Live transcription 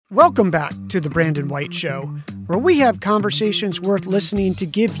Welcome back to The Brandon White Show, where we have conversations worth listening to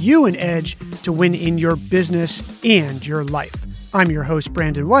give you an edge to win in your business and your life. I'm your host,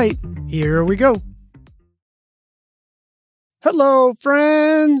 Brandon White. Here we go. Hello,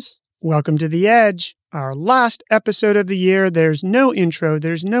 friends. Welcome to The Edge, our last episode of the year. There's no intro,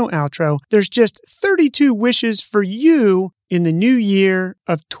 there's no outro. There's just 32 wishes for you in the new year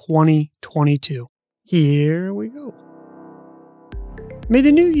of 2022. Here we go. May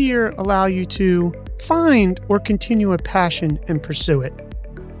the new year allow you to find or continue a passion and pursue it.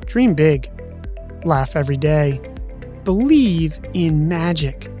 Dream big. Laugh every day. Believe in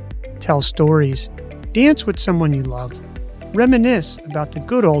magic. Tell stories. Dance with someone you love. Reminisce about the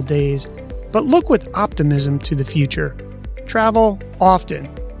good old days, but look with optimism to the future. Travel often.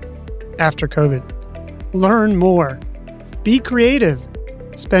 After COVID. Learn more. Be creative.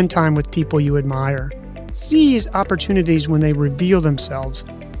 Spend time with people you admire. Seize opportunities when they reveal themselves.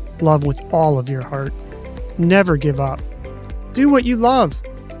 Love with all of your heart. Never give up. Do what you love.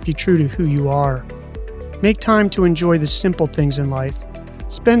 Be true to who you are. Make time to enjoy the simple things in life.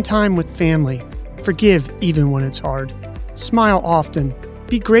 Spend time with family. Forgive even when it's hard. Smile often.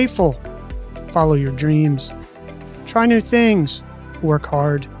 Be grateful. Follow your dreams. Try new things. Work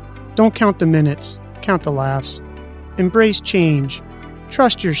hard. Don't count the minutes. Count the laughs. Embrace change.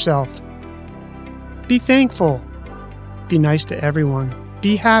 Trust yourself. Be thankful. Be nice to everyone.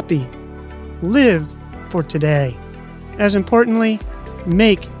 Be happy. Live for today. As importantly,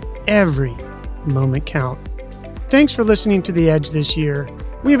 make every moment count. Thanks for listening to The Edge this year.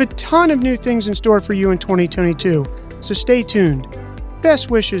 We have a ton of new things in store for you in 2022, so stay tuned.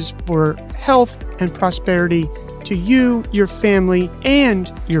 Best wishes for health and prosperity to you, your family,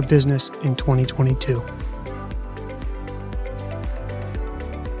 and your business in 2022.